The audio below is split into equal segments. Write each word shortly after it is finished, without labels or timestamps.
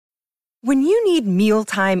When you need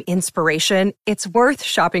mealtime inspiration, it's worth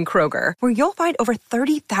shopping Kroger, where you'll find over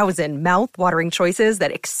 30,000 mouth-watering choices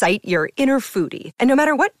that excite your inner foodie. And no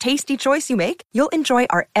matter what tasty choice you make, you'll enjoy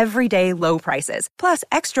our everyday low prices, plus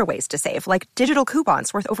extra ways to save, like digital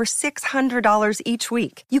coupons worth over $600 each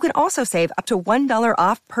week. You can also save up to $1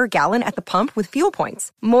 off per gallon at the pump with fuel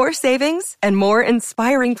points. More savings and more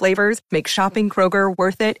inspiring flavors make shopping Kroger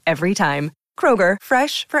worth it every time. Kroger,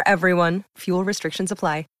 fresh for everyone. Fuel restrictions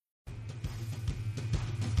apply.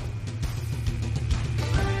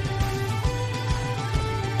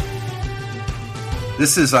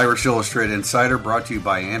 This is Irish Illustrated Insider, brought to you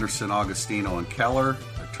by Anderson, Augustino, and Keller,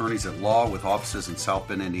 attorneys at law with offices in South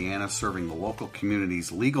Bend, Indiana, serving the local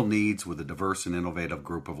community's legal needs with a diverse and innovative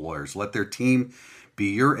group of lawyers. Let their team be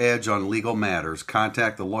your edge on legal matters.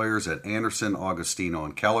 Contact the lawyers at Anderson, Augustino,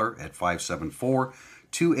 and Keller at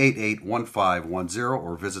 574-288-1510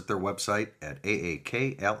 or visit their website at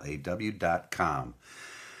aaklaw.com.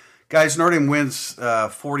 Guys, Notre Dame wins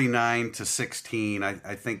 49-16.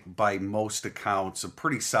 I think by most accounts, a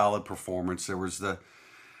pretty solid performance. There was the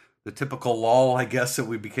typical lull, I guess, that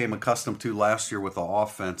we became accustomed to last year with the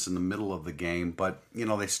offense in the middle of the game. But, you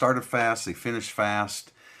know, they started fast, they finished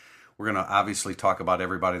fast. We're going to obviously talk about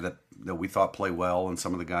everybody that we thought played well and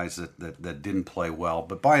some of the guys that didn't play well.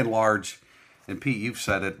 But by and large, and Pete, you've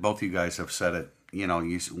said it, both of you guys have said it, you know,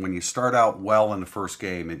 when you start out well in the first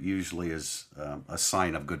game, it usually is a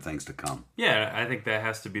sign of good things to come. Yeah, I think that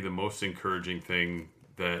has to be the most encouraging thing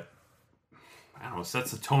that, I don't know,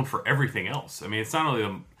 sets the tone for everything else. I mean, it's not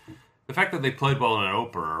only the fact that they played well in an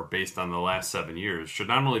opener based on the last 7 years should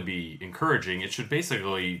not only be encouraging, it should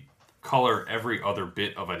basically color every other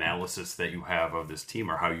bit of analysis that you have of this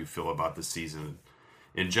team or how you feel about the season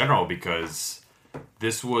in general, because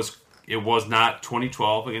it was not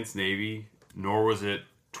 2012 against Navy, nor was it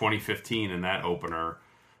 2015 in that opener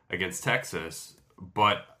against Texas,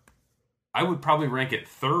 but I would probably rank it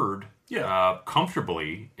third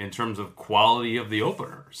comfortably in terms of quality of the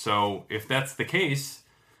opener. So if that's the case,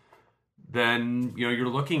 then you're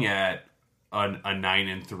looking at a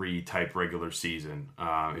 9-3 type regular season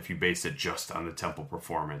if you base it just on the Temple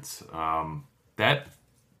performance. That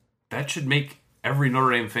should make every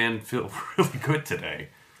Notre Dame fan feel really good today.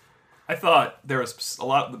 I thought there was a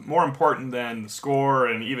lot more important than the score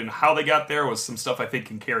and even how they got there was some stuff I think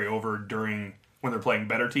can carry over during when they're playing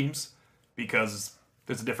better teams, because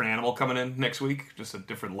there's a different animal coming in next week, just a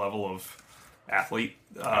different level of athlete.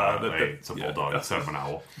 It's a bulldog instead of an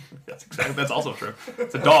owl. That's also true.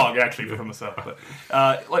 It's a dog actually from the South.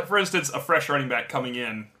 But like for instance, a fresh running back coming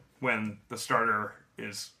in when the starter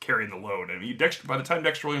is carrying the load. I mean, by the time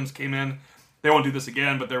Dexter Williams came in, they won't do this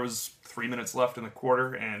again, but there was 3 minutes left in the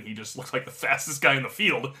quarter, and he just looked like the fastest guy in the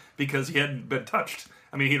field because he hadn't been touched.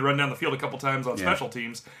 I mean, he'd run down the field a couple times on special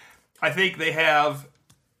teams. I think they have,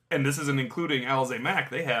 and this isn't including Alize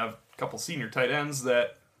Mack, they have a couple senior tight ends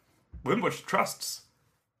that Wimbush trusts.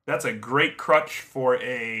 That's a great crutch for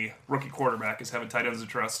a rookie quarterback, is having tight ends to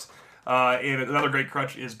trust. And another great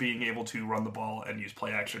crutch is being able to run the ball and use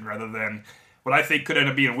play action rather than what I think could end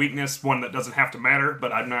up being a weakness, one that doesn't have to matter,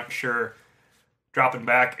 but I'm not sure dropping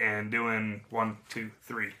back and doing 1, 2,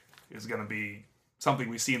 3 is going to be something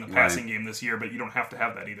we see in the passing game this year, but you don't have to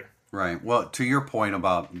have that either. Right. Well, to your point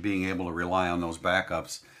about being able to rely on those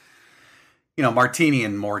backups, Martini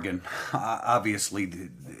and Morgan obviously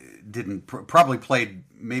probably played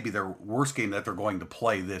maybe their worst game that they're going to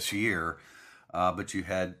play this year, but you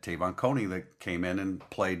had Tavon Coney that came in and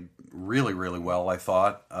played really, really well, I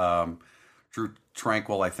thought. Drew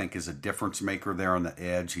Tranquil, I think, is a difference maker there on the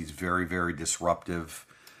edge. He's very, very disruptive.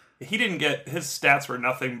 He didn't get, his stats were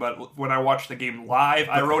nothing, but when I watched the game live,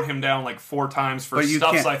 I wrote him down like 4 times for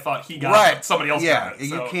stuffs I thought he got, somebody else got it.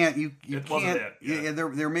 So you can't.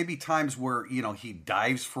 There may be times where, he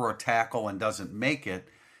dives for a tackle and doesn't make it,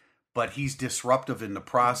 but he's disruptive in the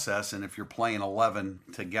process, and if you're playing 11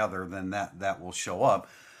 together, then that will show up.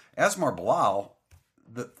 Asmar Bilal,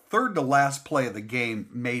 the third to last play of the game,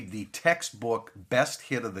 made the textbook best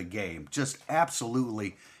hit of the game. Just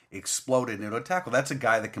absolutely exploded into a tackle. That's a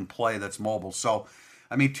guy that can play, that's mobile. So,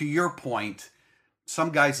 I mean, to your point, some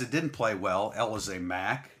guys that didn't play well, Alize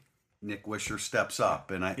Mack, Nick Wisher steps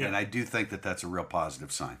up, and I do think that that's a real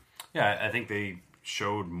positive sign. Yeah, I think they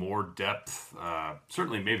showed more depth,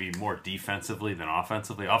 certainly maybe more defensively than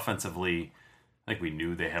offensively. Offensively, I think we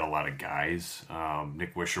knew they had a lot of guys.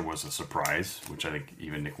 Nick Wisher was a surprise, which I think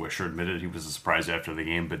even Nick Wisher admitted he was a surprise after the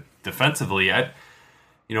game. But defensively,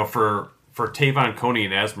 for Tavon Coney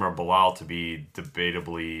and Asmar Bilal to be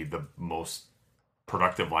debatably the most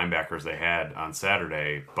productive linebackers they had on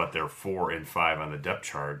Saturday, but they're 4 and 5 on the depth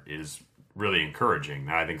chart, is really encouraging.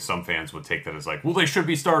 Now, I think some fans would take that as like, well, they should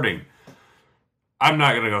be starting. I'm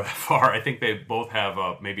not going to go that far. I think they both have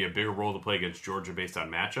maybe a bigger role to play against Georgia based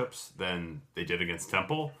on matchups than they did against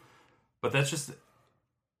Temple. But that's just,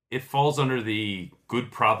 it falls under the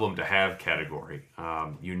good problem to have category.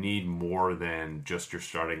 You need more than just your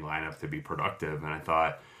starting lineup to be productive. And I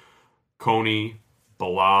thought Coney,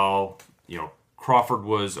 Bilal, Crawford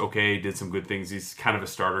was okay, did some good things. He's kind of a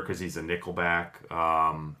starter because he's a nickelback.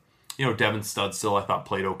 Devin Studstill I thought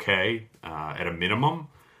played okay at a minimum.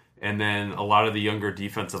 And then a lot of the younger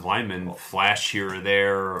defensive linemen flash here or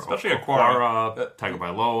there. Especially Aquara,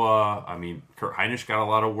 Tagovailoa. I mean, Kurt Hinish got a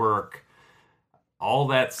lot of work. All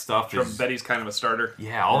that stuff is... Betty's kind of a starter.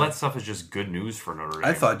 Yeah, all that stuff is just good news for Notre Dame.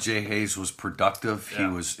 I thought Jay Hayes was productive.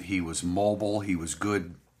 Yeah. He was mobile. He was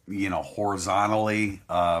good, horizontally.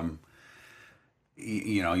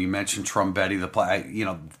 You mentioned Trumbetti, the play.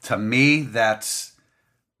 To me, that's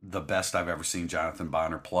the best I've ever seen Jonathan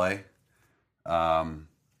Bonner play.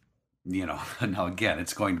 Now again,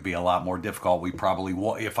 it's going to be a lot more difficult. We probably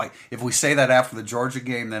will. If we say that after the Georgia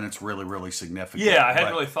game, then it's really, really significant. Yeah, I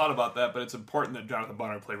hadn't really thought about that, but it's important that Jonathan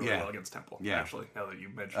Bonner played really well against Temple. Yeah. Actually, now that you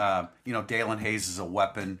mentioned Dalen Hayes is a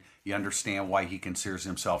weapon. You understand why he considers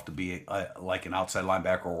himself to be like an outside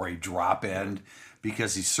linebacker or a drop end,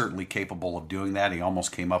 because he's certainly capable of doing that. He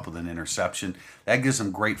almost came up with an interception. That gives him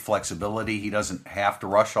great flexibility. He doesn't have to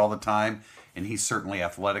rush all the time. And he's certainly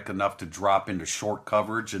athletic enough to drop into short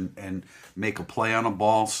coverage and make a play on a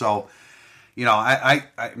ball. So,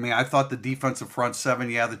 I thought the defensive front seven,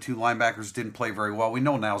 the two linebackers didn't play very well. We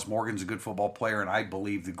know Niles Morgan's a good football player, and I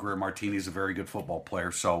believe that Greer Martini is a very good football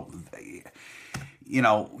player. So,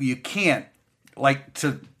 you can't, I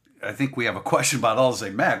think we have a question about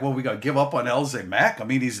Elzay Mack. Well, we got to give up on Elzay Mack. I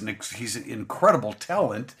mean, he's an incredible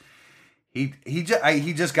talent. He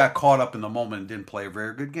just got caught up in the moment and didn't play a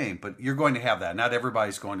very good game. But you're going to have that. Not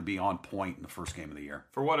everybody's going to be on point in the first game of the year.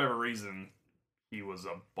 For whatever reason, he was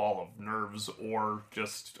a ball of nerves or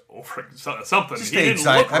just over something. Just he didn't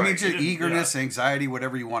anxiety. look right. I mean, just eagerness, anxiety,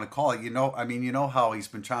 whatever you want to call it. You know how he's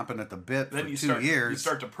been chomping at the bit then for 2 years. You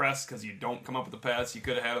start to press because you don't come up with the pass you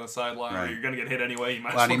could have had on the sideline, Right. or you're going to get hit anyway. You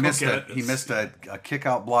might Well, as well he missed get it. he missed a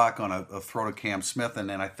kick-out block on a throw to Cam Smith, and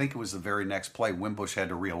then I think it was the very next play, Wimbush had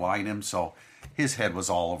to realign him, so his head was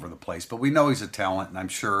all over the place. But we know he's a talent, and I'm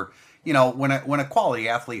sure, when a quality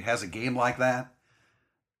athlete has a game like that,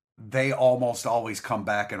 they almost always come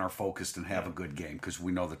back and are focused and have a good game because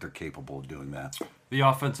we know that they're capable of doing that. The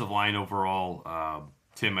offensive line overall,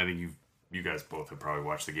 Tim, I think you guys both have probably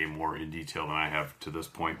watched the game more in detail than I have to this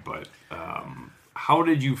point, but how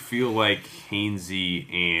did you feel like Hainsey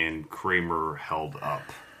and Kramer held up?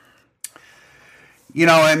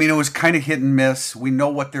 It was kind of hit and miss. We know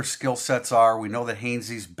what their skill sets are. We know that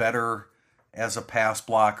Hainsey's better as a pass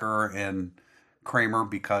blocker, and Kramer,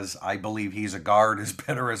 because I believe he's a guard, is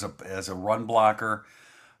better as a run blocker.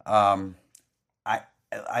 Let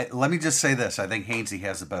me just say this. I think Hainsey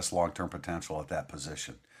has the best long-term potential at that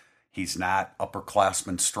position. He's not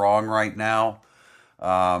upperclassman strong right now.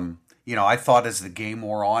 I thought as the game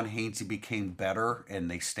wore on, Hainsey became better and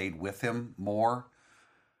they stayed with him more.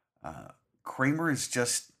 Kramer is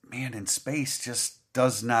just, in space, just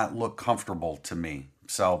does not look comfortable to me.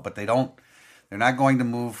 So, but they're not going to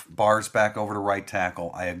move Bars back over to right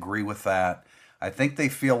tackle. I agree with that. I think they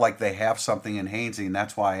feel like they have something in Hainsey, and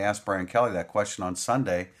that's why I asked Brian Kelly that question on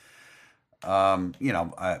Sunday. Harry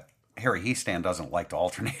Heastand doesn't like to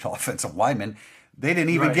alternate offensive linemen. They didn't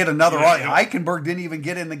even get another. Eichenberg didn't even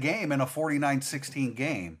get in the game in a 49-16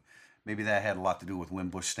 game. Maybe that had a lot to do with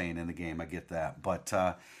Wimbush staying in the game. I get that. But,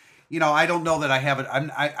 I don't know that I have it.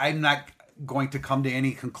 I'm not going to come to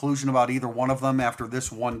any conclusion about either one of them after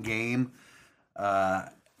this one game. To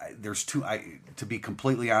be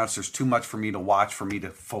completely honest, there's too much for me to watch for me to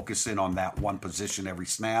focus in on that one position every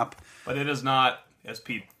snap. But it is not, as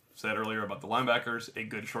Pete said earlier about the linebackers, a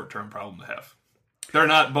good short-term problem to have. They're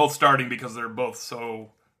not both starting because they're both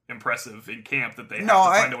so impressive in camp that they have to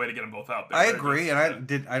find a way to get them both out there. I agree,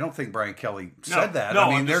 and I don't think Brian Kelly said that. No,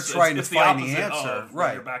 I mean, they're trying to find the answer.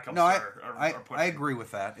 Right. I agree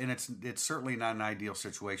with that, and it's certainly not an ideal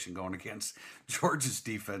situation going against Georgia's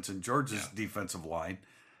defense and Georgia's defensive line.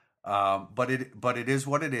 But it is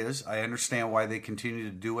what it is. I understand why they continue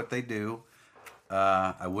to do what they do.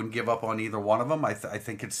 I wouldn't give up on either one of them. I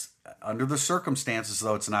think it's, under the circumstances,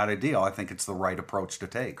 though, it's not ideal. I think it's the right approach to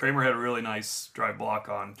take. Kramer had a really nice drive block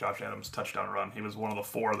on Josh Adams' touchdown run. He was one of the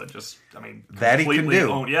four that just, that he can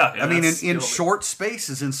do. In short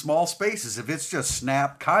spaces, in small spaces, if it's just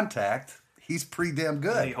snap contact, he's pretty damn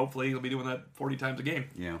good. Hopefully he'll be doing that 40 times a game.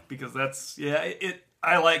 Yeah. Because we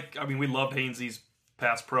loved Hainsey's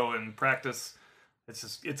pass pro in practice.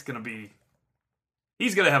 It's going to be.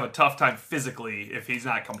 He's going to have a tough time physically if he's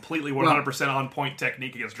not completely 100% on point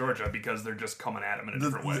technique against Georgia because they're just coming at him in a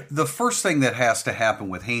different way. The first thing that has to happen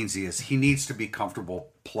with Hainsey is he needs to be comfortable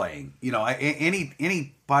playing. You know,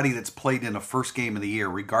 anybody that's played in a first game of the year,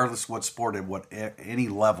 regardless of what sport and what any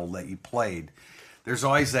level that you played, there's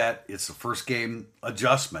always that it's the first game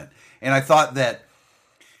adjustment. And I thought that,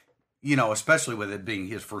 you know, especially with it being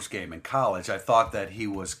his first game in college, I thought that he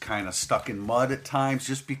was kind of stuck in mud at times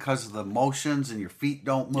just because of the motions and your feet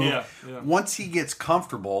don't move. Yeah. Once he gets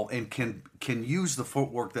comfortable and can use the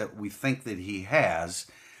footwork that we think that he has,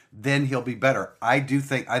 then he'll be better. I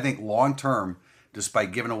think long term,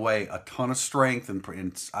 despite giving away a ton of strength and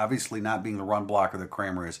obviously not being the run blocker that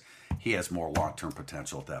Kramer is, he has more long term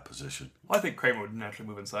potential at that position. Well, I think Kramer would naturally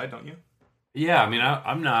move inside, don't you? Yeah, I mean,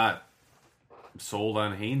 I'm not sold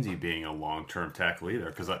on Hainsey being a long-term tackle either,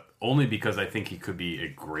 because I think he could be a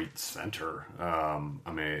great center. I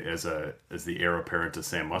mean, as the heir apparent to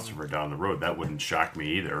Sam Mustipher down the road, that wouldn't shock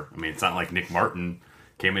me either. I mean, it's not like Nick Martin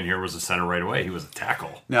came in here was a center right away; he was a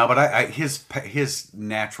tackle. No, but his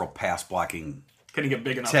natural pass blocking. Can he get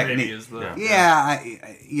big enough? Technique. Maybe is the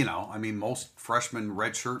I mean, most freshmen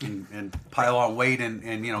redshirt and pile on weight and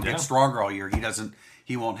get stronger all year.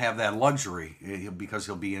 He won't have that luxury because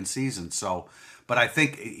he'll be in season. So, but I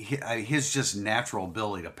think his just natural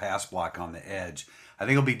ability to pass block on the edge, I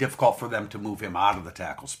think it'll be difficult for them to move him out of the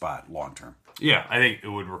tackle spot long term. Yeah, I think it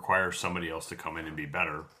would require somebody else to come in and be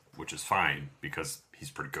better, which is fine because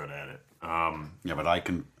he's pretty good at it. Yeah, but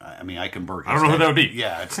Eichenberg. I don't know who that would be.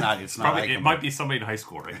 Yeah, it's not. Probably, it might be somebody in high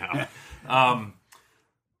school right now.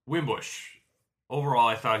 Wimbush. Overall,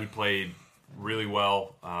 I thought he played really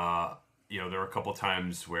well. There were a couple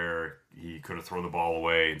times where he could have thrown the ball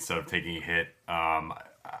away instead of taking a hit.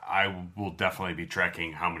 I will definitely be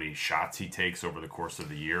tracking how many shots he takes over the course of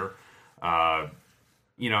the year. I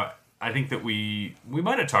think that we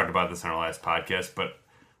might have talked about this on our last podcast, but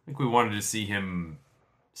I think we wanted to see him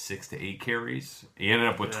 6 to 8 carries. He ended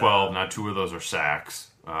up with 12. Now 2 of those are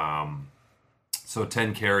sacks. So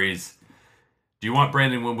 10 carries. Do you want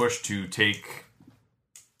Brandon Wimbush to take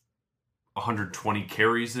 120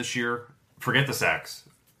 carries this year? Forget the sacks.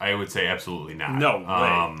 I would say absolutely not. No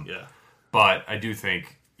way. Yeah. But I do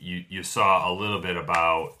think you saw a little bit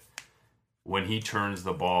about when he turns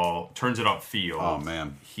the ball, turns it upfield. Oh,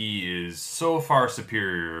 man. He is so far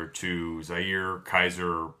superior to Zaire,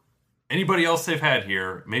 Kaiser, anybody else they've had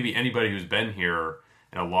here, maybe anybody who's been here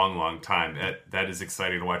in a long, long time. That is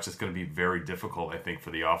exciting to watch. It's going to be very difficult, I think, for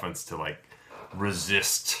the offense to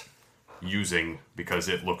resist using because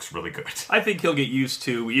it looks really good. I think he'll get used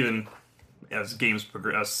to, even as games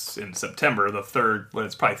progress in September,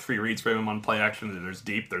 it's probably 3 reads for him on play action. There's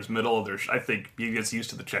deep, there's middle, I think he gets used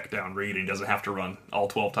to the check down read and he doesn't have to run all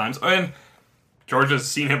 12 times. And Georgia's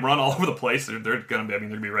seen him run all over the place. They're going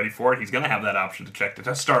to be ready for it. He's going to have that option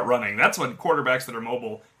to start running. That's when quarterbacks that are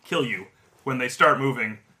mobile kill you. When they start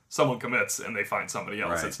moving, someone commits and they find somebody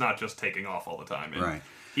else. Right. It's not just taking off all the time. And right.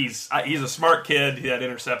 He's a smart kid. He had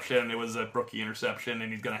interception. It was a rookie interception,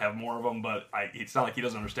 and he's going to have more of them. But it's not like he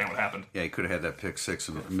doesn't understand what happened. Yeah, he could have had that pick 6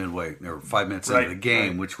 in the midway or 5 minutes into the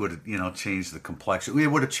game, which would have changed the complexion. It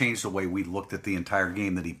would have changed the way we looked at the entire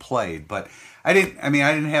game that he played. But I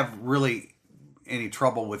didn't have really any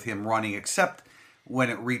trouble with him running, except when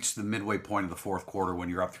it reached the midway point of the fourth quarter when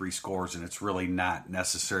you're up 3 scores and it's really not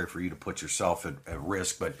necessary for you to put yourself at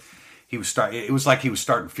risk. But it was like he was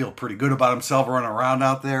starting to feel pretty good about himself running around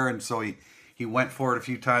out there, and so he went for it a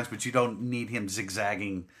few times. But you don't need him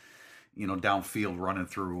zigzagging, downfield,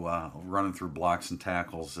 running through blocks and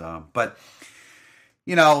tackles. But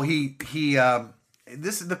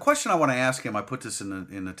this is the question I want to ask him. I put this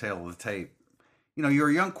in the tail of the tape. You're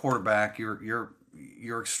a young quarterback. You're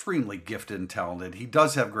extremely gifted and talented. He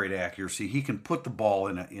does have great accuracy. He can put the ball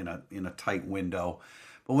in a tight window.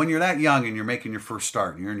 But when you're that young and you're making your first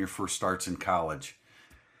start, and you're in your first starts in college,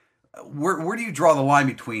 where do you draw the line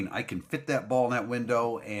between I can fit that ball in that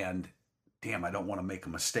window and, damn, I don't want to make a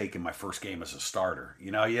mistake in my first game as a starter?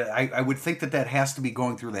 I would think that has to be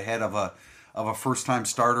going through the head of a first-time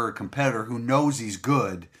starter, a competitor who knows he's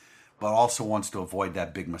good, but also wants to avoid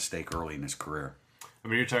that big mistake early in his career. I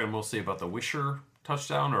mean, you're talking mostly about the Wisher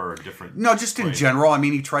touchdown or a different? No, just in general. I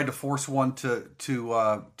mean, he tried to force one to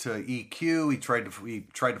EQ. He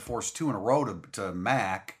tried to force 2 in a row to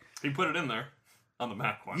Mack. He put it in there on the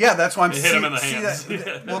Mack one. Yeah, that's why I'm hit him in the hands.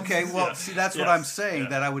 That's what I'm saying. Yeah.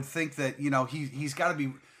 That I would think that he's got to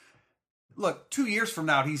be. Look, 2 years from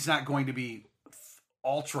now, he's not going to be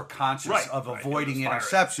ultra conscious of avoiding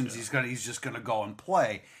interceptions. Yeah. He's just going to go and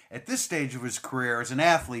play. At this stage of his career as an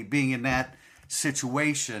athlete, being in that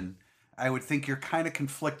situation, I would think you're kind of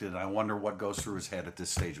conflicted. I wonder what goes through his head at this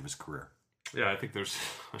stage of his career. Yeah, I think there's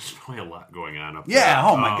probably a lot going on up there. Yeah,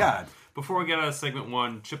 oh my God. Before we get out of segment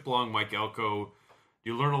 1, Chip Long, Mike Elko,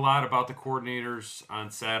 you learn a lot about the coordinators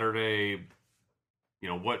on Saturday. You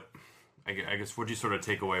know, I guess what did you sort of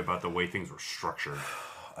take away about the way things were structured?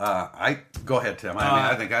 Go ahead, Tim.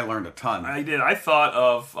 I think I learned a ton. I did. I thought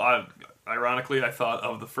of, ironically,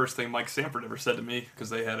 the first thing Mike Sanford ever said to me, because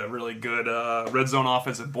they had a really good red zone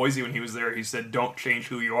offense at Boise when he was there. He said, don't change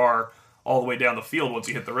who you are all the way down the field once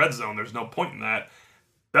you hit the red zone. There's no point in that.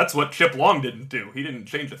 That's what Chip Long didn't do. He didn't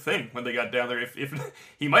change a thing when they got down there. If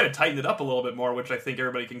he might have tightened it up a little bit more, which I think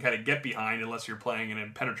everybody can kind of get behind unless you're playing an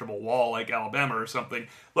impenetrable wall like Alabama or something.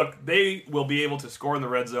 Look, they will be able to score in the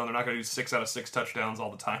red zone. They're not going to do 6 out of 6 touchdowns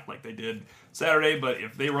all the time like they did Saturday, but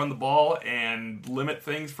if they run the ball and limit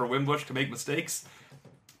things for Wimbush to make mistakes,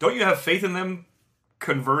 don't you have faith in them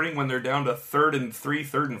converting when they're down to 3rd and 3,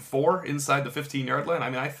 3rd and 4 inside the 15-yard line? I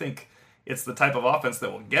mean, I think it's the type of offense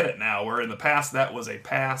that will get it now, where in the past that was a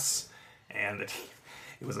pass, and it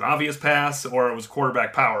was an obvious pass, or it was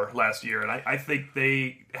quarterback power last year. And I think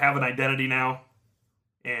they have an identity now,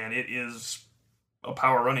 and it is a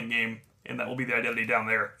power running game, and that will be the identity down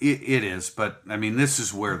there. It is, but, I mean, this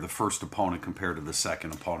is where the first opponent compared to the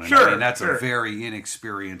second opponent. Sure, I mean, that's a very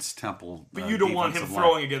inexperienced Temple But you don't want him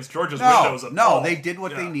throwing against Georgia's windows at all. No, they did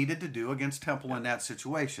what they needed to do against Temple in that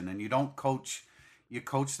situation, and you don't coach... You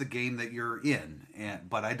coach the game that you're in,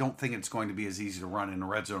 but I don't think it's going to be as easy to run in the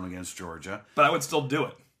red zone against Georgia. But I would still do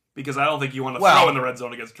it, because I don't think you want to throw in the red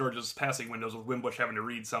zone against Georgia's passing windows with Wimbush having to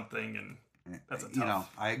read something, and that's a tough.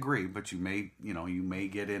 I agree, but you may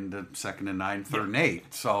get into 2nd and 9, 3rd and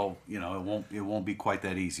 8, so it won't be quite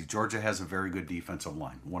that easy. Georgia has a very good defensive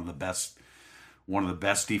line, one of the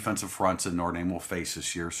best defensive fronts that Notre Dame will face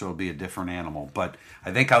this year, so it'll be a different animal. But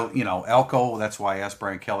I think Elko. That's why I asked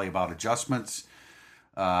Brian Kelly about adjustments.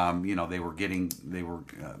 They were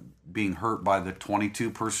being hurt by the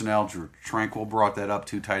 22 personnel. Drew Tranquill brought that up,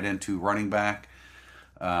 2 tight end, 2 running back.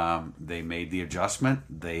 They made the adjustment.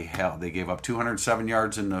 They gave up 207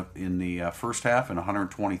 yards in the first half and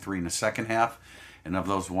 123 in the second half. And of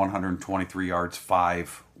those 123 yards,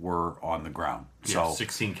 5 were on the ground. Yeah, so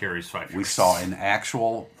 16 carries, 5 yards. We saw an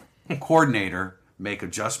actual coordinator make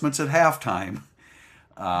adjustments at halftime.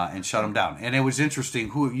 And shut them down. And it was interesting.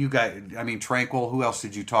 Who you guys? I mean, Tranquill. Who else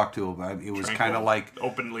did you talk to? It was kind of like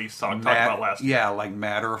openly talked about last year. Yeah, like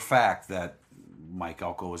matter of fact that Mike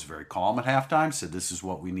Elko was very calm at halftime. Said this is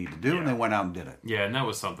what we need to do, and they went out and did it. Yeah, and that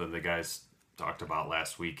was something the guys talked about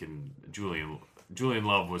last week. And Julian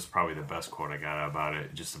Love was probably the best quote I got about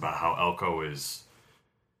it. Just about how Elko is.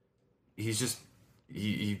 He's just.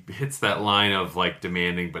 He hits that line of like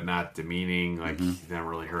demanding but not demeaning. Like you never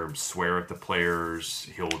really heard him swear at the players.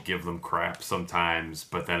 He'll give them crap sometimes,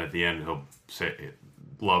 but then at the end he'll say,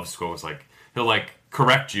 Love's quote was like, he'll like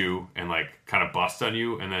correct you and like kind of bust on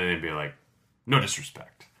you, and then they'd be like, no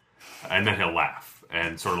disrespect, and then he'll laugh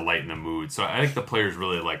and sort of lighten the mood. So I think the players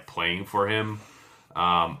really like playing for him.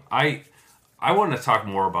 I want to talk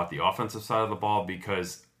more about the offensive side of the ball,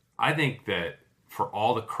 because I think that for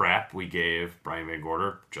all the crap we gave Brian Van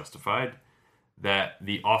Gorder, justified, that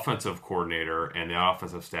the offensive coordinator and the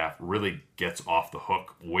offensive staff really gets off the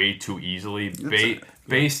hook way too easily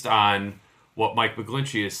based on what Mike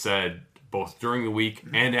McGlinchey has said both during the week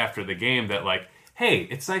and after the game, that like, hey,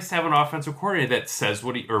 it's nice to have an offensive coordinator that says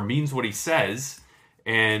means what he says,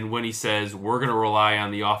 and when he says we're going to rely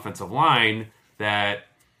on the offensive line, that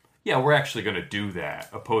yeah, we're actually going to do that,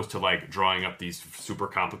 opposed to like drawing up these super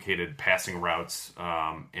complicated passing routes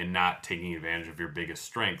and not taking advantage of your biggest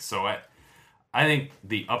strengths. So I think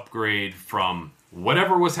the upgrade from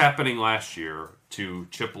whatever was happening last year to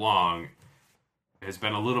Chip Long has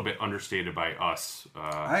been a little bit understated by us.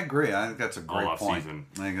 I agree. I think that's a great point. Season.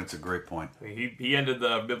 I think that's a great point. He ended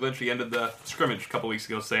the scrimmage a couple weeks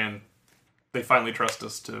ago saying they finally trust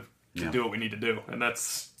us to do what we need to do, and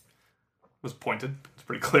was pointed. It's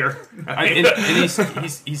pretty clear. and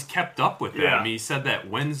he's kept up with that. Yeah. I mean, he said that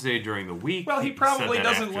Wednesday during the week. Well, he probably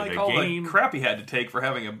doesn't like all the crap he had to take for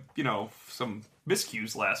having some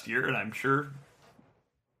miscues last year, and I'm sure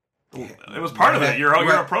it was part of it. Your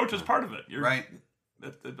approach is part of it. Right.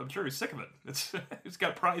 I'm sure he's sick of it. He's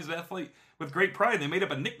got pride as an athlete with great pride. They made up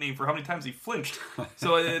a nickname for how many times he flinched.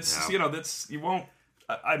 So it's that's you won't.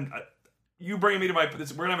 You bring me to my.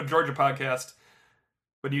 We're gonna have a Georgia podcast.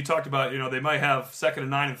 But you talked about, they might have 2nd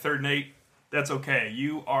and 9 and 3rd and 8. That's okay.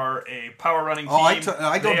 You are a power running team. I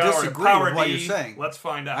don't disagree with what you're saying. Let's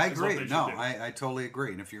find out. I agree. No, I totally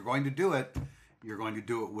agree. And if you're going to do it, you're going to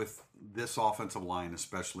do it with this offensive line,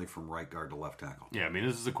 especially from right guard to left tackle. Yeah, I mean,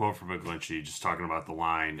 this is a quote from McGlinchey just talking about the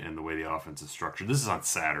line and the way the offense is structured. This is on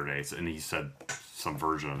Saturdays, and he said some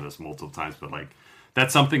version of this multiple times, but like,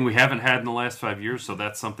 that's something we haven't had in the last 5 years, so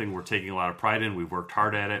that's something we're taking a lot of pride in. We've worked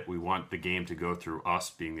hard at it. We want the game to go through us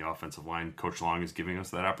being the offensive line. Coach Long is giving us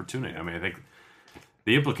that opportunity. I mean, I think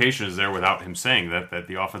the implication is there without him saying that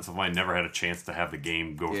the offensive line never had a chance to have the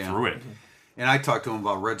game go through it. And I talked to him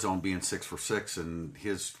about red zone being 6 for 6, and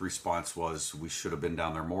his response was, we should have been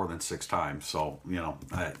down there more than 6 times. So,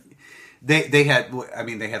 they had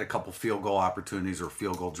a couple field goal opportunities or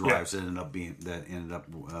field goal drives that ended up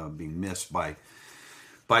being missed by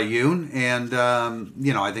Yoon, and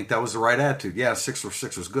I think that was the right attitude. Yeah, 6 for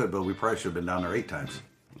 6 was good, but we probably should have been down there 8 times.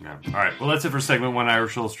 Yeah. All right. Well, that's it for segment 1,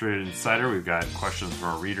 Irish Illustrated Insider. We've got questions from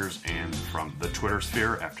our readers and from the Twitter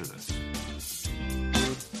sphere after this.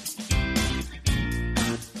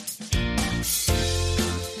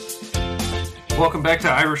 Welcome back to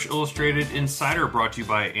Irish Illustrated Insider, brought to you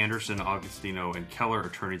by Anderson, Augustino, and Keller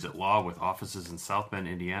Attorneys at Law, with offices in South Bend,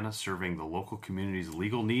 Indiana, serving the local community's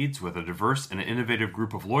legal needs with a diverse and innovative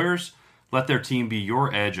group of lawyers. Let their team be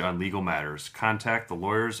your edge on legal matters. Contact the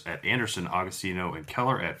lawyers at Anderson, Augustino, and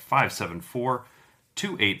Keller at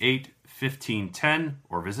 574-288-1510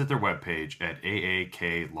 or visit their webpage at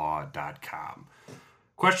aaklaw.com.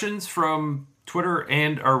 Questions from Twitter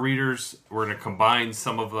and our readers. We're going to combine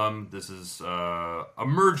some of them. This is a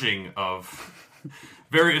merging of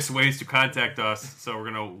various ways to contact us. So we're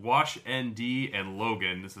going to Wash ND and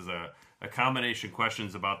Logan. This is a combination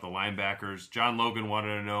questions about the linebackers. John Logan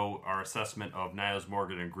wanted to know our assessment of Niles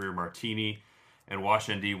Morgan and Greer Martini. And Wash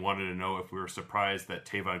ND wanted to know if we were surprised that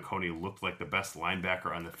Tavon Coney looked like the best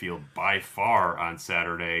linebacker on the field by far on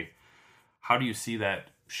Saturday. How do you see that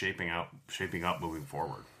shaping up moving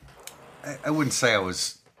forward? I wouldn't say I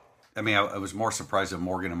was. I was more surprised that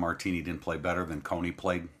Morgan and Martini didn't play better than Coney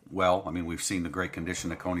played well. I mean, we've seen the great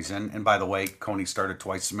condition that Coney's in. And by the way, Coney started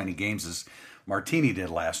twice as many games as Martini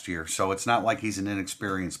did last year. So it's not like he's an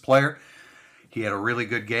inexperienced player. He had a really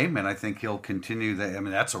good game, and I think he'll continue that. I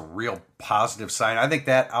mean, that's a real positive sign. I think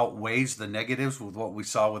that outweighs the negatives with what we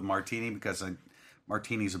saw with Martini, because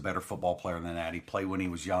Martini's a better football player than that. He played when he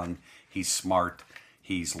was young. He's smart.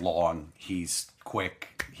 He's long. He's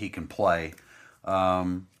quick. He can play.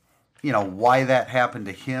 Why that happened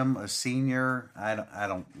to him, a senior, I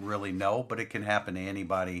don't really know, but it can happen to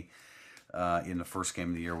anybody in the first game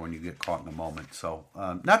of the year when you get caught in the moment. So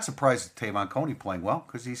not surprised at Tavon Coney playing well,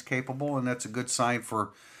 because he's capable, and that's a good sign for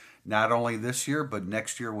not only this year, but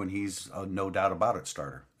next year when he's no doubt about it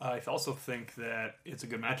starter. I also think that it's a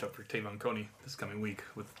good matchup for Tavon Coney this coming week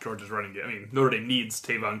with Georgia's running game. I mean, Notre Dame needs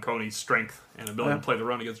Tavon Coney's strength and ability to play the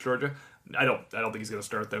run against Georgia. I don't think he's going to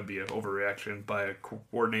start. That would be an overreaction by a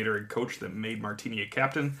coordinator and coach that made Martini a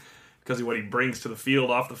captain because of what he brings to the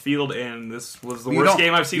field, off the field, and this was the worst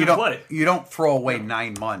game I've seen him play. You don't throw away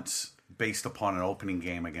 9 months based upon an opening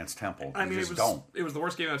game against Temple. It was the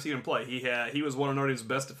worst game I've seen him play. He was one of Notre Dame's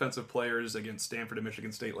best defensive players against Stanford and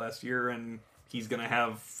Michigan State last year, and he's going to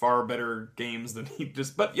have far better games than he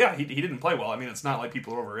just. But yeah, he didn't play well. I mean, it's not like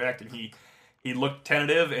people are overreacting. He looked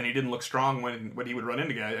tentative, and he didn't look strong when he would run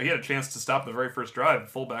into guys. He had a chance to stop the very first drive,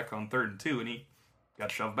 fullback on 3rd and 2, and he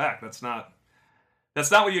got shoved back. That's not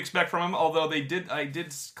what you expect from him. Although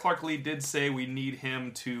Clark Lee did say we need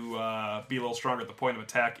him to be a little stronger at the point of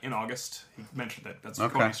attack in August. He mentioned that that's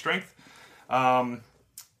Coney's strength.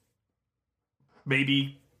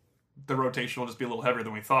 Maybe the rotation will just be a little heavier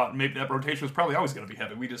than we thought. Maybe that rotation was probably always going to be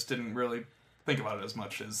heavy. We just didn't really think about it as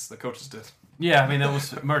much as the coaches did. Yeah, I mean, that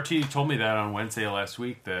was Martini told me that on Wednesday last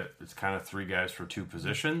week, that it's kind of 3 guys for 2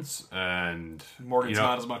 positions, and Morgan's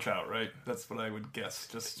not as much out, right? That's what I would guess.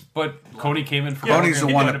 But Coney came in for Coney's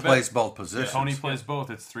the one that plays both positions. Yeah, Coney plays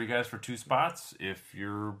both. It's 3 guys for 2 spots. If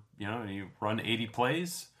you run 80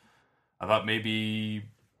 plays, I thought maybe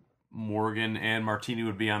Morgan and Martini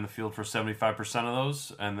would be on the field for 75% of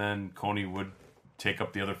those, and then Coney would take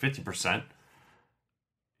up the other 50%.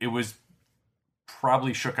 It was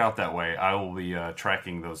probably shook out that way. I will be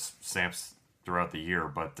tracking those snaps throughout the year,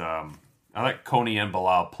 but I thought Coney and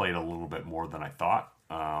Bilal played a little bit more than I thought,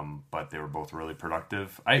 but they were both really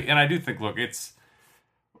productive. I do think, look, if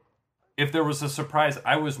there was a surprise,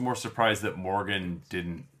 I was more surprised that Morgan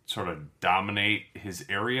didn't sort of dominate his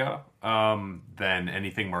area than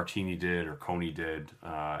anything Martini did or Coney did.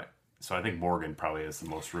 So I think Morgan probably has the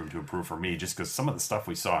most room to improve for me, just because some of the stuff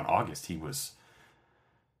we saw in August, he's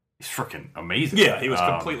freaking amazing. Yeah, he was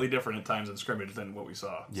completely different at times in scrimmage than what we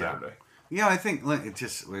saw Saturday. Yeah, I think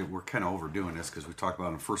we're kind of overdoing this because we talked about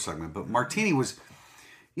it in the first segment, but Martini was,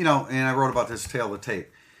 and I wrote about this tail of the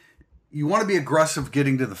tape. You want to be aggressive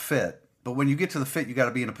getting to the fit, But when you get to the fit, you got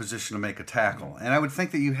to be in a position to make a tackle. And I would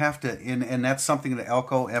think that you have to, and that's something that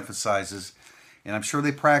Elko emphasizes, and I'm sure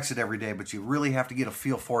they practice it every day, but you really have to get a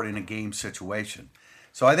feel for it in a game situation.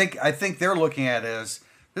 So I think they're looking at it as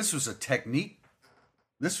this was a technique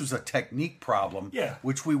problem,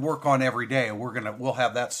 which we work on every day, and we'll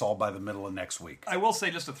have that solved by the middle of next week. I will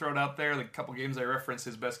say, just to throw it out there, the couple games I referenced,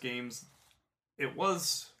 his best games, it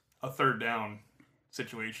was a third down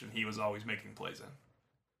situation he was always making plays in.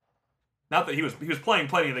 Not that he was playing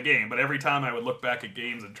plenty of the game, but every time I would look back at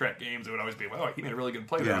games and track games, it would always be, wow, he made a really good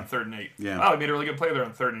play there on 3rd and 8. Yeah. Wow, he made a really good play there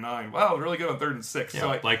on 3rd and 9. Wow, really good on 3rd and 6. Yeah,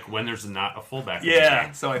 So like when there's not a fullback.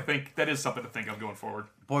 Yeah, so I think that is something to think of going forward.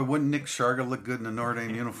 Boy, wouldn't Nick Sharga look good in a Notre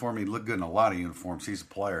Dame uniform? He'd look good in a lot of uniforms. He's a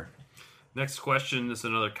player. Next question, this is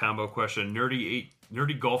another combo question.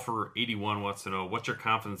 Nerdy Golfer 81 wants to know, what's your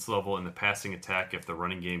confidence level in the passing attack if the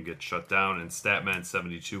running game gets shut down? And Statman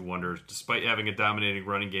 72 wonders, despite having a dominating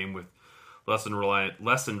running game with lessened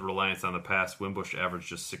reliance on the pass, Wimbush averaged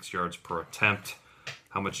just 6 yards per attempt.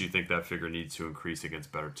 How much do you think that figure needs to increase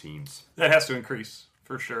against better teams? That has to increase,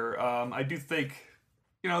 for sure. I do think,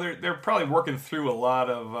 they're probably working through a lot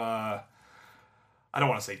of, I don't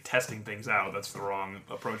want to say testing things out, that's the wrong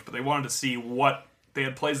approach, but they wanted to see what they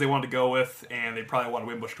had plays they wanted to go with, and they probably wanted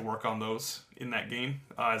Wimbush to work on those in that game.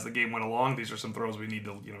 As the game went along, these are some throws we need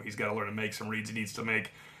to, he's got to learn to make, some reads he needs to make.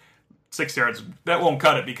 6 yards, that won't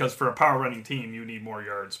cut it, because for a power running team, you need more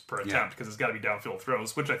yards per attempt, because it's got to be downfield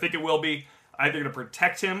throws, which I think it will be. Either going to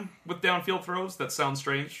protect him with downfield throws. That sounds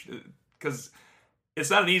strange, because it's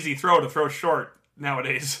not an easy throw to throw short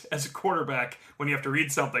nowadays as a quarterback when you have to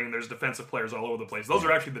read something and there's defensive players all over the place. Those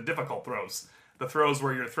are actually the difficult throws. The throws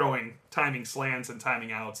where you're throwing timing slants and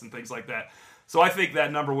timing outs and things like that. So I think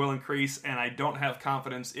that number will increase, and I don't have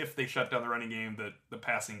confidence if they shut down the running game that the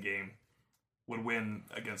passing game would win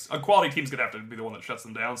against a quality team's gonna have to be the one that shuts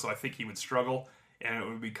them down. So I think he would struggle, and it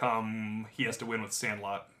would become he has to win with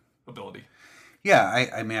Sandlot ability. Yeah,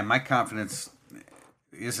 I mean, my confidence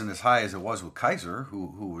isn't as high as it was with Kaiser,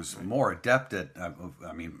 who was more adept at.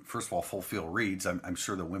 I mean, first of all, full field reads. I'm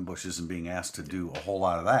sure that Wimbush isn't being asked to do a whole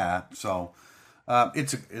lot of that. So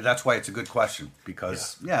that's why it's a good question,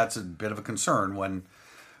 because it's a bit of a concern when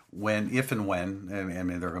if and when. I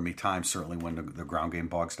mean, there are going to be times certainly when the ground game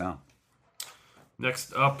bogs down.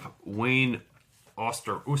 Next up, Wayne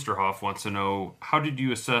Oosterhoff wants to know, how did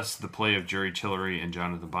you assess the play of Jerry Tillery and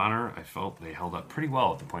Jonathan Bonner? I felt they held up pretty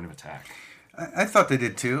well at the point of attack. I thought they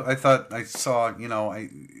did too. I thought I saw,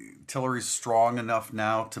 Tillery's strong enough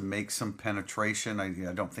now to make some penetration.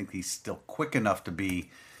 I don't think he's still quick enough to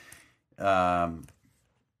be, that's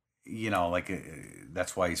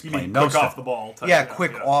why he's playing nose. Quick off the ball.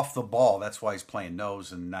 Off the ball. That's why he's playing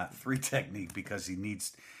nose and not 3 technique, because you need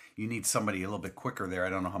somebody a little bit quicker there. I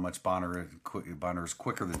don't know how much Bonner is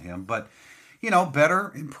quicker than him, but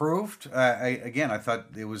better, improved. I thought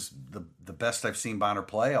it was the best I've seen Bonner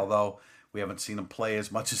play, although we haven't seen him play as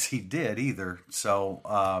much as he did either.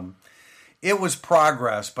 So it was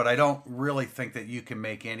progress, but I don't really think that you can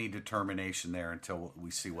make any determination there until we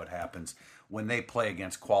see what happens when they play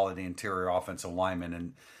against quality interior offensive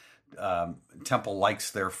linemen. And Temple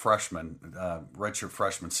likes their redshirt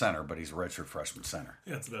freshman center, but he's a redshirt freshman center.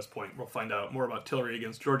 Yeah, that's the best point. We'll find out more about Tillery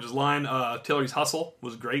against Georgia's line. Tillery's hustle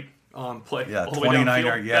was great on play. Yeah, all the way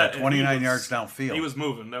downfield. 29 yards downfield. He was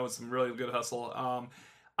moving. That was some really good hustle.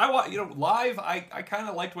 Live, I kind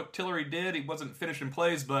of liked what Tillery did. He wasn't finishing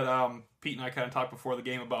plays, but Pete and I kind of talked before the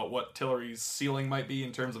game about what Tillery's ceiling might be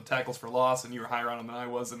in terms of tackles for loss, and you were higher on him than I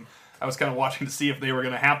was, and I was kind of watching to see if they were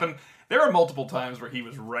going to happen. There were multiple times where he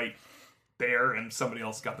was right there, and somebody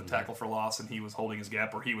else got the tackle for loss, and he was holding his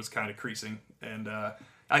gap, or he was kind of creasing. And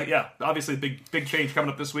obviously, big change coming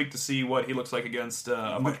up this week to see what he looks like against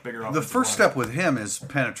a much bigger offensive The first line. step with him is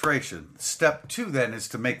penetration. Step 2 then is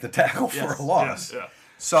to make the tackle for a loss. Yeah.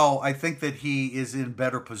 So I think that he is in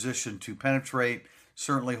better position to penetrate,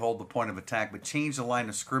 certainly hold the point of attack, but change the line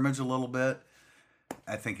of scrimmage a little bit.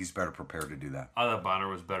 I think he's better prepared to do that. I thought Bonner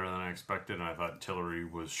was better than I expected, and I thought Tillery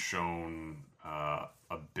was shown a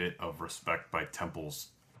bit of respect by Temple's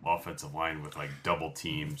offensive line with double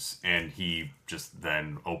teams, and he just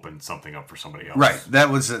then opened something up for somebody else. Right. That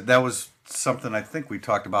was something I think we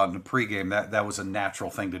talked about in the pregame. That was a natural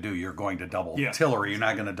thing to do. You're going to double Tillery. You're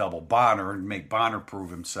not going to double Bonner and make Bonner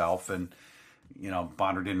prove himself. And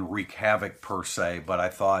Bonner didn't wreak havoc per se, but I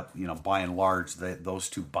thought by and large those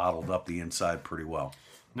two bottled up the inside pretty well.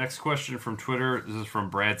 Next question from Twitter. This is from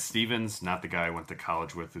Brad Stevens, not the guy I went to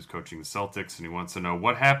college with who's coaching the Celtics, and he wants to know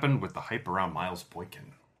what happened with the hype around Miles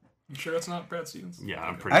Boykin. You sure it's not Brad Stevens? Yeah,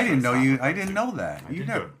 I'm pretty sure. I didn't know that.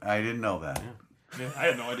 I didn't know that. Yeah. Yeah, I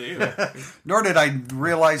had no idea either. Nor did I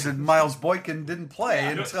realize that Miles Boykin didn't play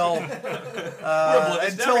until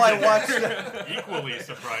I watched. Equally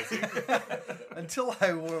surprising. Until I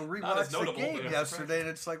rewatched the game yesterday, and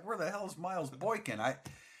it's like, where the hell is Miles Boykin?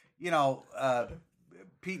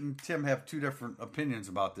 Pete and Tim have two different opinions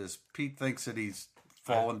about this. Pete thinks that he's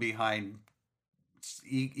fallen behind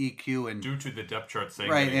EQ and due to the depth chart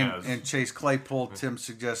saying right, that he has. and Chase Claypool. Tim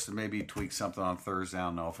suggested maybe tweak something on Thursday. I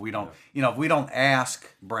don't know if we don't, if we don't ask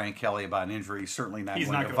Brian Kelly about an injury, he's certainly not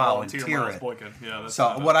going to volunteer it. Yeah,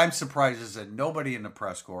 so what I'm surprised is that nobody in the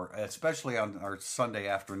press corps, especially on our Sunday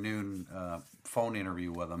afternoon phone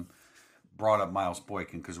interview with him, brought up Miles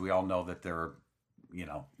Boykin because we all know that they're, in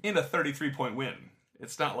a 33-point win.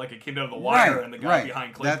 It's not like it came down to the wire and the guy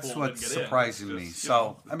behind Claypool That's what's didn't get surprising in. me.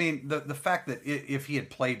 So, I mean, the fact that if he had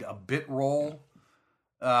played a bit role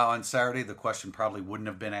on Saturday, the question probably wouldn't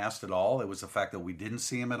have been asked at all. It was the fact that we didn't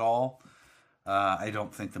see him at all. I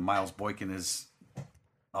don't think that Miles Boykin is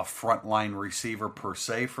a frontline receiver per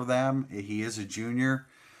se for them. He is a junior.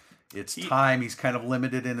 It's time. He's kind of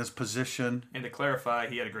limited in his position. And to clarify,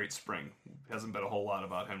 he had a great spring. Hasn't been a whole lot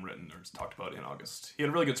about him written or talked about in August. He had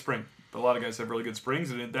a really good spring. A lot of guys have really good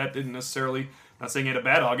springs, and that didn't necessarily, not saying he had a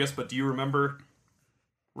bad August, but do you remember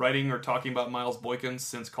writing or talking about Miles Boykin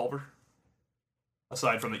since Culver?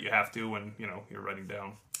 Aside from that you have to when, you're writing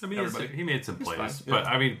down. I mean, he made some plays. But,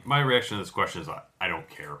 I mean, my reaction to this question is I don't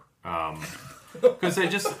care. Because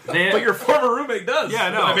But your former roommate does. Yeah,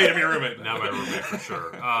 no. I made him your roommate. Not my roommate for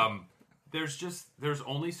sure. There's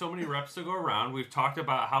only so many reps to go around. We've talked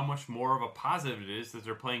about how much more of a positive it is that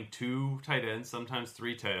they're playing 2 tight ends, sometimes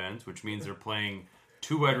 3 tight ends, which means they're playing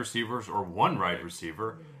 2 wide receivers or 1 wide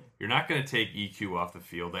receiver. You're not going to take EQ off the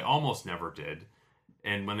field. They almost never did.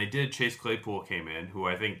 And when they did, Chase Claypool came in, who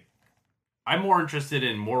I think I'm more interested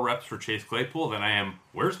in more reps for Chase Claypool than I am,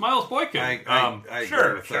 where's Miles Boykin? I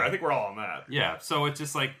sure. I think we're all on that. Yeah, so it's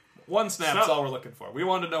just like, 1 snap's all we're looking for. We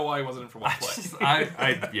wanted to know why he wasn't in for 1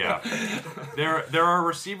 play. Yeah. There are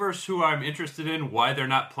receivers who I'm interested in. Why they're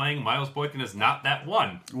not playing. Miles Boykin is not that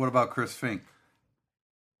one. What about Chris Fink?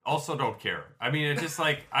 Also don't care. I mean, it's just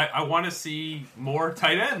like, I want to see more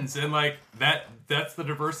tight ends. And like, that's the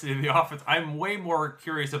diversity of the offense. I'm way more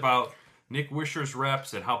curious about Nick Wisher's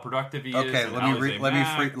reps and how productive he is. Okay, let me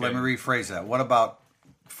rephrase that. What about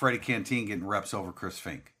Freddie Canteen getting reps over Chris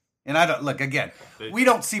Fink? And I don't look again. We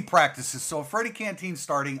don't see practices, so if Freddie Canteen's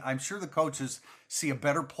starting, I'm sure the coaches see a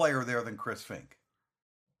better player there than Chris Fink.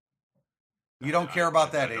 You don't care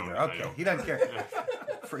about that either. Okay, he doesn't care.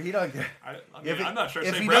 He doesn't care. I'm not sure.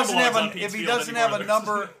 If he doesn't have a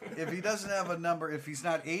number, if he's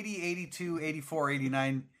not 80, 82, 84,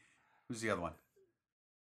 89, who's the other one?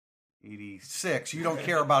 86. You don't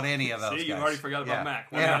care about any of those guys. You already forgot about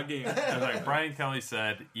Mac. One out game. And like Brian Kelly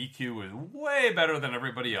said, EQ is way better than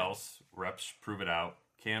everybody else. Reps prove it out.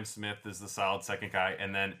 Cam Smith is the solid second guy,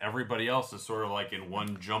 and then everybody else is sort of like in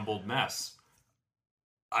one jumbled mess.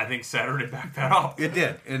 I think Saturday backed that up. It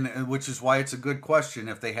did, and which is why it's a good question.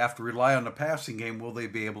 If they have to rely on the passing game, will they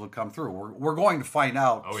be able to come through? We're going to find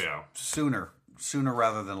out. Sooner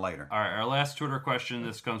rather than later. All right, our last Twitter question.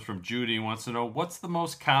 This comes from Judy. Wants to know, what's the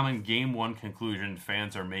most common Game 1 conclusion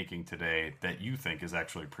fans are making today that you think is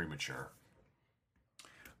actually premature?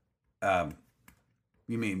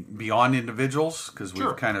 You mean beyond individuals? Because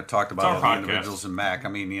we've kind of talked about the individuals in Mac. I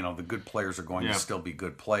mean, the good players are going to still be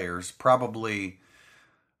good players. Probably,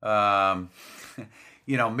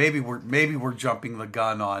 maybe we're jumping the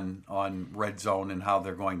gun on red zone and how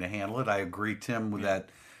they're going to handle it. I agree, Tim, with that.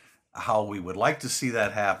 How we would like to see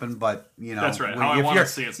that happen, but that's right. How I want to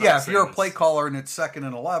see it. If you're a play caller and it's 2nd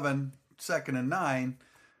and 11, 2nd and 9,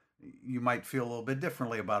 you might feel a little bit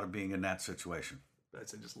differently about it being in that situation.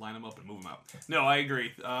 That's it. Just line them up and move them out. No, I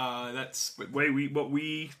agree. That's what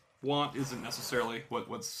we want isn't necessarily what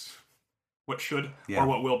should or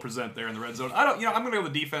what will present there in the red zone. I'm going to go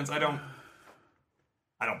with the defense. I don't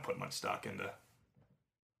put much stock into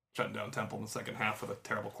shutting down Temple in the second half with a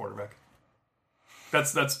terrible quarterback.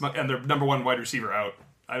 That's and their number 1 wide receiver out.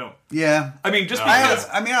 I don't. Yeah. I mean, I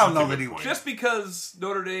don't know that he would. Just because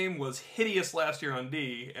Notre Dame was hideous last year on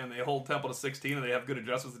D, and they hold Temple to 16, and they have good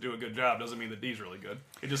adjustments to do a good job, doesn't mean that D's really good.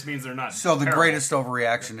 It just means they're not. So the greatest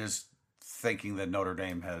overreaction is thinking that Notre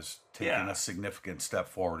Dame has taken a significant step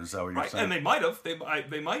forward. Is that what you're saying? And they might have.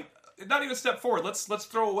 They might not even step forward. Let's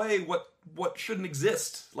throw away what shouldn't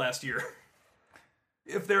exist last year.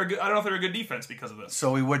 If they're good, I don't know if they're a good defense because of this.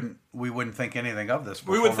 So we wouldn't think anything of this.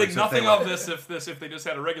 We would think nothing of this if they just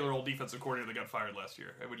had a regular old defensive coordinator that got fired last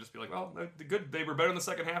year. It would just be like, well, good. They were better in the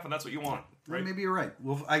second half, and that's what you want, right? Maybe you're right.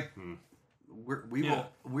 Well,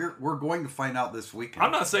 We're going to find out this weekend.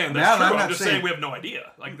 I'm not saying that's true. I'm just saying we have no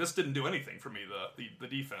idea. Like, this didn't do anything for me. The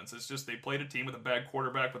defense. It's just they played a team with a bad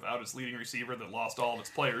quarterback without its leading receiver that lost all of its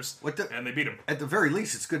players, and they beat him. At the very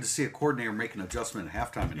least, it's good to see a coordinator make an adjustment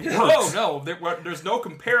at halftime. And There's no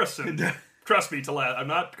comparison. Trust me, Talat. I'm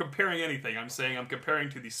not comparing anything. I'm saying I'm comparing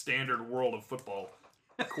to the standard world of football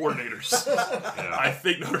coordinators. Yeah. I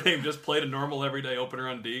think Notre Dame just played a normal everyday opener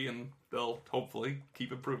on D, and they'll hopefully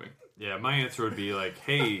keep improving. Yeah, my answer would be like,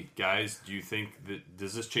 hey, guys, do you think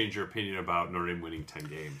does this change your opinion about Notre Dame winning 10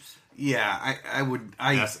 games? Yeah, I would.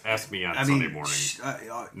 Ask me on Sunday morning.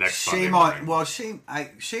 Next shame Sunday morning.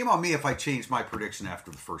 Shame on me if I change my prediction after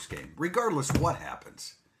the first game, regardless of what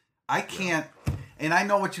happens. I can't, and I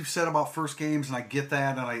know what you've said about first games, and I get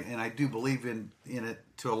that, and I do believe in it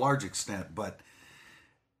to a large extent, but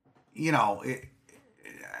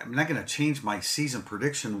I'm not going to change my season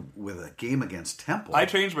prediction with a game against Temple. I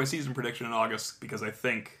changed my season prediction in August because I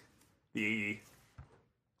think the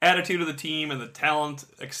attitude of the team and the talent,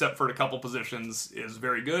 except for a couple positions, is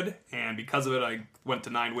very good. And because of it, I went to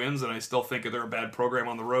 9 wins, and I still think they're a bad program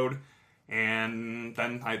on the road. And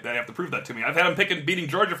then they have to prove that to me. I've had them beating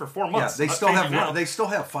Georgia for 4 months. Yeah, they still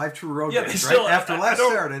have 5 true road games, right? After last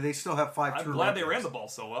Saturday, they still have 5 true road games. I'm glad they ran the ball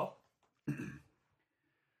so well.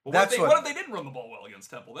 What if they didn't run the ball well against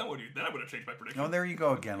Temple? Then I would have changed my prediction. No, there you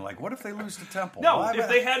go again. Like, what if they lose to Temple? No, if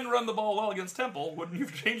they hadn't run the ball well against Temple, wouldn't you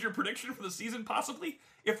have changed your prediction for the season possibly?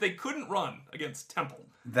 If they couldn't run against Temple,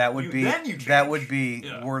 that would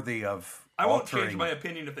be worthy of. I won't change my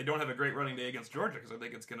opinion if they don't have a great running day against Georgia, because I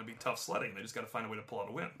think it's going to be tough sledding. They just got to find a way to pull out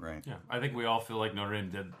a win. Right. Yeah, I think we all feel like Notre Dame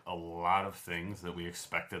did a lot of things that we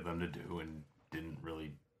expected them to do and didn't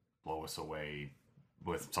really blow us away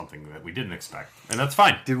with something that we didn't expect, and that's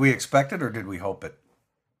fine. Did we expect it or did we hope it?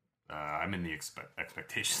 I'm in the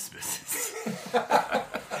expectations business.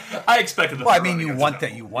 I expected them. Well, I mean, you want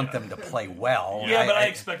them to play well. Yeah, but I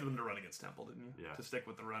expected them to run against Temple, didn't you? Yeah. To stick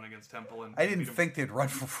with the run against Temple, and I didn't think they'd run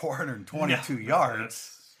for 422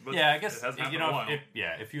 yards. I guess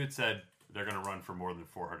if you had said they're going to run for more than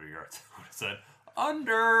 400 yards, I would have said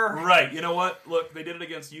under. Right. You know what? Look, they did it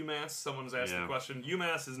against UMass. Someone's asked the question.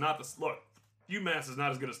 UMass is not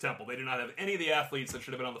as good as Temple. They do not have any of the athletes that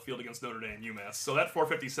should have been on the field against Notre Dame, UMass. So that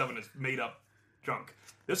 457 is made up junk.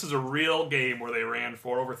 This is a real game where they ran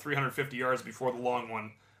for over 350 yards before the long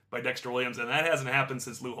one by Dexter Williams, and that hasn't happened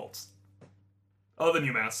since Lou Holtz. Other than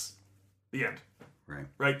UMass, the end.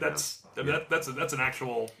 Right. That's an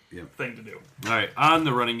actual thing to do. All right. On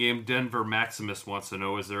the running game, Denver Maximus wants to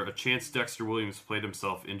know: is there a chance Dexter Williams played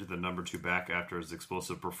himself into the number 2 back after his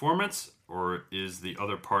explosive performance, or is the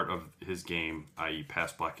other part of his game, i.e.,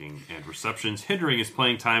 pass blocking and receptions, hindering his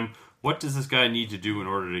playing time? What does this guy need to do in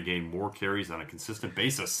order to gain more carries on a consistent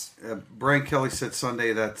basis? Brian Kelly said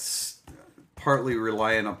Sunday that's partly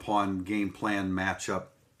reliant upon game plan matchup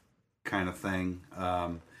kind of thing.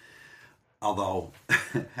 Although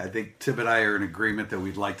I think Tib and I are in agreement that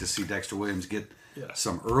we'd like to see Dexter Williams get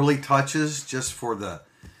some early touches just for the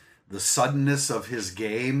suddenness of his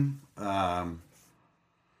game. I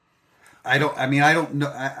don't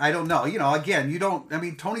know.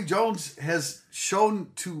 Again, Tony Jones has shown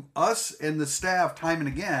to us and the staff time and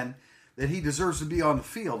again that he deserves to be on the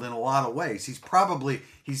field in a lot of ways. He's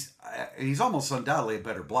almost undoubtedly a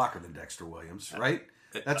better blocker than Dexter Williams, right?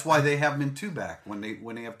 That's why they have him in 2-back when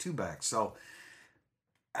they have 2 backs. So,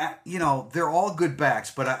 they're all good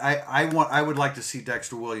backs, but I would like to see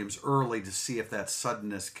Dexter Williams early to see if that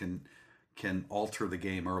suddenness can alter the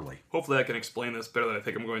game early. Hopefully I can explain this better than I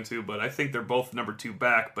think I'm going to, but I think they're both number 2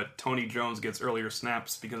 back, but Tony Jones gets earlier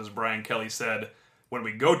snaps because, as Brian Kelly said, when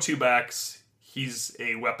we go 2 backs, he's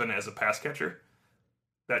a weapon as a pass catcher.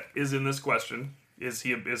 That is in this question. Is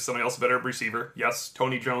somebody else a better receiver? Yes,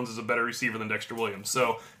 Tony Jones is a better receiver than Dexter Williams.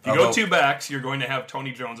 So if you go 2 backs, you're going to have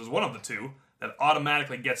Tony Jones as one of the 2 that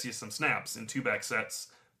automatically gets you some snaps in 2-back sets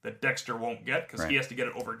that Dexter won't get because he has to get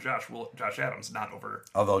it over Josh Adams, not over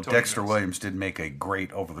Although Tony Dexter Jones. Williams did make a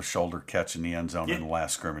great over-the-shoulder catch in the end zone in the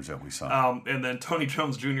last scrimmage that we saw. And then Tony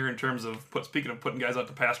Jones Jr., in terms of, speaking of putting guys out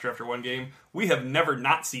to pasture after one game, we have never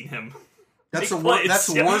not seen him. That's the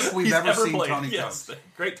worst we've ever seen played. Tony Jones.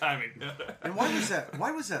 Great timing. And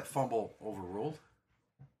why was that fumble overruled?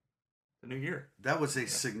 The new year. That was a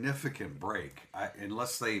significant break.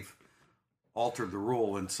 Unless they've altered the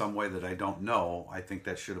rule in some way that I don't know, I think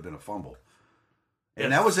that should have been a fumble.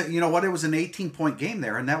 And that was it was an 18-point game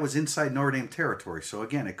there, and that was inside Notre Dame territory. So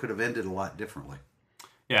again, it could have ended a lot differently.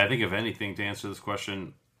 Yeah, I think if anything, to answer this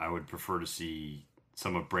question, I would prefer to see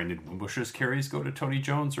some of Brandon Wimbush's carries go to Tony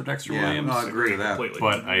Jones or Dexter Williams. No, I agree with that. Completely.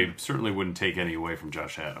 But I certainly wouldn't take any away from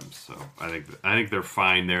Josh Adams. So I think they're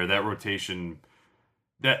fine there. That rotation,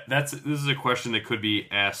 this is a question that could be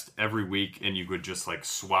asked every week, and you could just like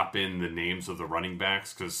swap in the names of the running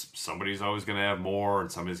backs because somebody's always going to have more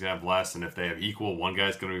and somebody's going to have less. And if they have equal, one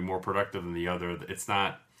guy's going to be more productive than the other. It's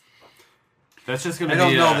not. That's just going to be. I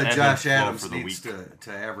don't know that Josh Adams needs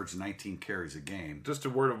to average 19 carries a game. Just a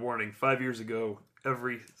word of warning. 5 years ago,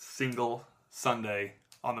 every single Sunday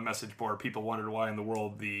on the message board, people wondered why in the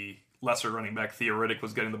world the lesser running back Theo Riddick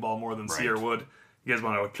was getting the ball more than Cierre Wood. You guys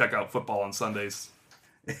want to check out football on Sundays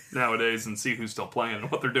nowadays and see who's still playing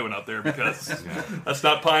and what they're doing out there, because that's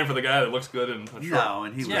not pine for the guy that looks good and no,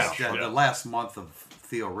 and he was the last month of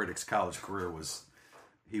Theo Riddick's college career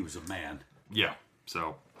he was a man. Yeah.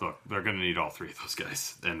 So look, they're going to need all three of those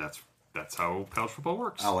guys, and that's how college football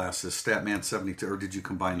works. I'll ask this Statman 72, or did you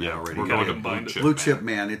combine that already? We're going to Blue Chip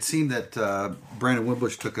Man. It seemed that Brandon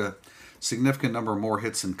Wimbush took a significant number more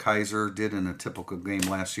hits than Kaiser did in a typical game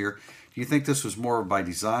last year. Do you think this was more by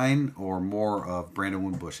design or more of Brandon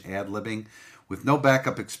Wimbush ad-libbing? With no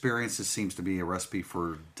backup experience, this seems to be a recipe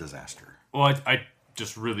for disaster. Well, I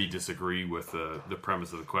just really disagree with the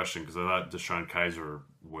premise of the question, because I thought Deshaun Kaiser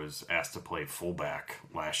was asked to play fullback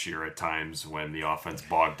last year at times when the offense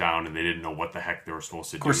bogged down and they didn't know what the heck they were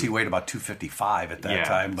supposed to do. Of course, he weighed about 255 at that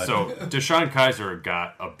time. But So Deshaun Kaiser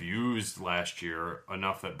got abused last year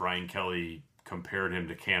enough that Brian Kelly compared him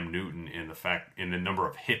to Cam Newton in the number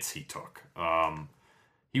of hits he took.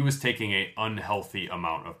 He was taking an unhealthy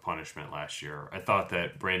amount of punishment last year. I thought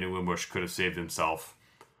that Brandon Wimbush could have saved himself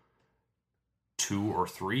 2 or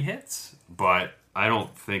 3 hits, but I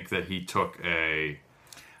don't think that he took a.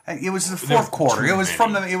 It was the fourth quarter. It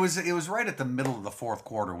was It was right at the middle of the fourth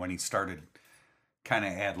quarter when he started kind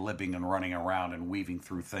of ad-libbing and running around and weaving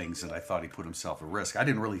through things, and I thought he put himself at risk. I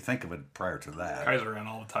didn't really think of it prior to that. Kaiser ran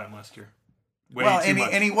all the time last year. He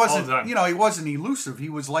wasn't. He wasn't elusive. He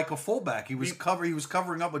was like a fullback. He was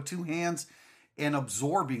covering up with 2 hands and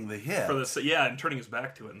absorbing the hit. And turning his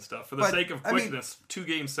back to it and stuff. For the sake of quickness, 2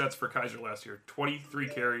 game sets for Kaiser last year: 23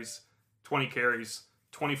 carries, 20 carries,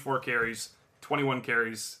 24 carries, 21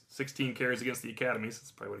 carries, 16 carries against the academies.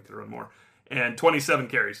 That's probably what he could have run more, and 27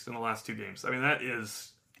 carries in the last 2 games. I mean, that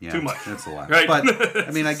is too much. That's a lot. Right? But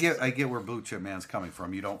I mean, I get where Blue Chip Man's coming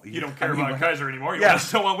from. You don't care about Kaiser anymore. You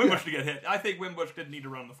just don't want Wimbush to get hit. I think Wimbush didn't need to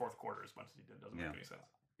run the fourth quarter as much as he did. Doesn't make any sense.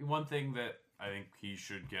 One thing that I think he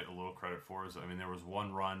should get a little credit for is, there was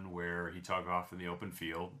one run where he took off in the open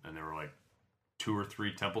field, and there were like 2 or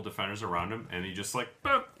 3 Temple defenders around him, and he just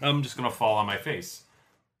I'm just going to fall on my face.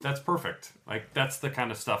 That's perfect. That's the kind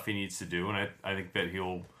of stuff he needs to do, and I think that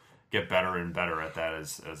he'll get better and better at that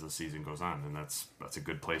as the season goes on, and that's a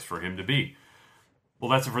good place for him to be. Well,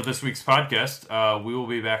 that's it for this week's podcast. We will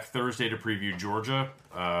be back Thursday to preview Georgia,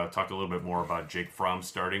 talk a little bit more about Jake Fromm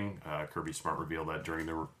starting. Kirby Smart revealed that during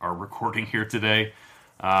our recording here today.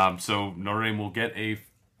 So Notre Dame will get a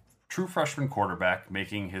true freshman quarterback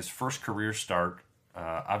making his first career start,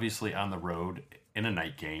 obviously on the road in a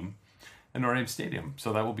night game at Notre Dame Stadium.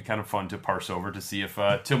 So that will be kind of fun to parse over to see if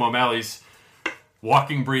Tim O'Malley's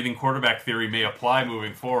walking, breathing quarterback theory may apply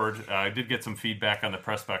moving forward. I did get some feedback on the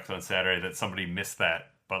press box on Saturday that somebody missed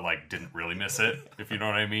that, but didn't really miss it, if you know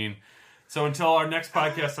what I mean. So until our next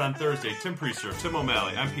podcast on Thursday, Tim Priester, Tim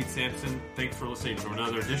O'Malley, I'm Pete Sampson. Thanks for listening to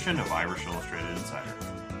another edition of Irish Illustrated Insider.